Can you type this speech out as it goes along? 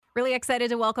Really excited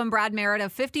to welcome Brad Merrit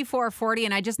of 5440,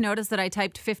 and I just noticed that I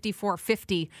typed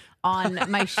 5450 on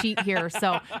my sheet here,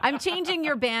 so I'm changing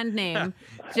your band name,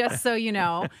 just so you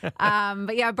know.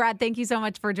 But yeah, Brad, thank you so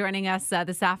much for joining us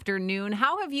this afternoon.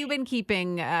 How have you been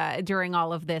keeping during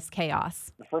all of this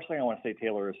chaos? The first thing I want to say,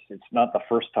 Taylor, is it's not the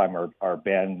first time our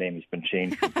band name has been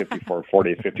changed from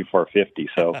 5440 to 5450,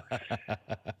 so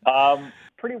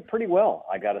pretty well,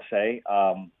 I got to say.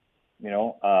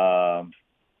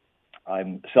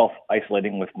 I'm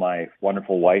self-isolating with my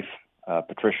wonderful wife,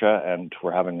 Patricia, and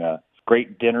we're having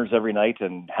great dinners every night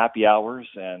and happy hours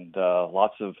and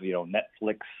lots of,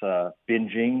 Netflix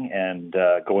binging and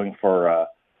going for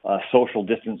social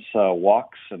distance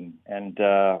walks, and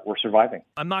we're surviving.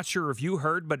 I'm not sure if you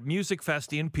heard, but Music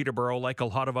Fest in Peterborough, like a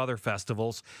lot of other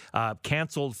festivals,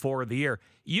 canceled for the year.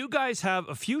 You guys have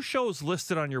a few shows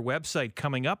listed on your website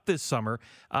coming up this summer.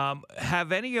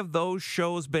 Have any of those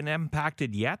shows been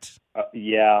impacted yet?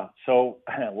 Yeah. So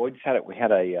we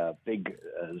had a big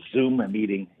Zoom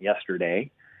meeting yesterday,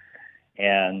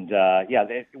 and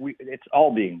it's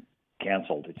all being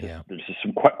canceled. There's just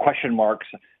some question marks.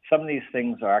 Some of these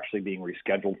things are actually being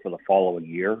rescheduled for the following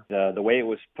year. The way it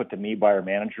was put to me by our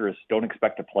manager is don't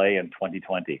expect to play in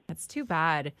 2020. That's too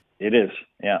bad. It is,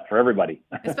 yeah, for everybody.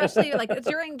 Especially like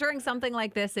during something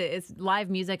like this, live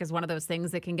music is one of those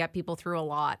things that can get people through a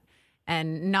lot.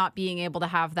 And not being able to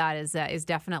have that is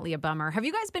definitely a bummer. Have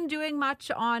you guys been doing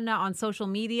much on social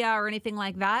media or anything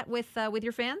like that with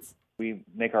your fans? We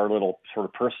make our little sort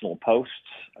of personal posts.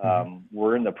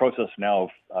 We're in the process now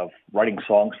of writing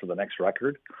songs for the next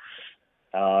record,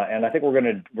 and I think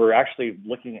we're actually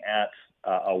looking at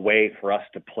a way for us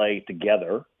to play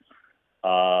together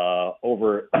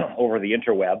over the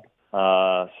interweb.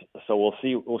 So we'll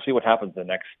see what happens the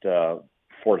next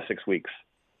 4 to 6 weeks.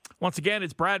 Once again,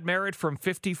 it's Brad Merrit from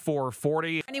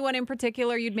 5440. Anyone in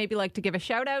particular you'd maybe like to give a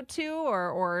shout out to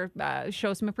or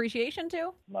show some appreciation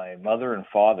to? My mother and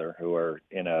father, who are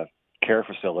in a care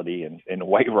facility in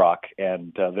White Rock,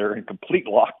 and they're in complete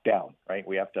lockdown, right?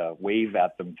 We have to wave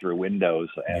at them through windows.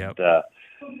 And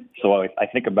so I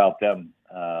think about them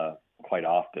quite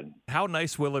often. How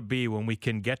nice will it be when we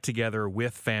can get together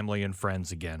with family and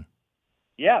friends again?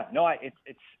 Yeah, no,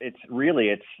 it's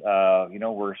really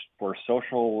we're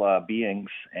social beings,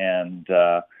 and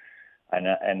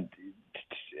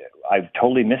I've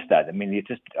totally missed that. I mean,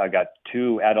 I got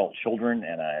 2 adult children,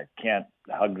 and I can't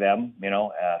hug them,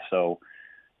 so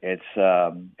it's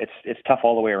tough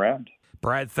all the way around.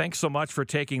 Brad, thanks so much for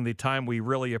taking the time. We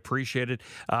really appreciate it.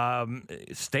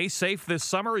 Stay safe this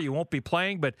summer. You won't be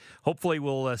playing, but hopefully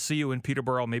we'll see you in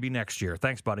Peterborough maybe next year.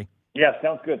 Thanks, buddy. Yeah,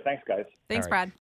 sounds good. Thanks, guys. Thanks, Brad.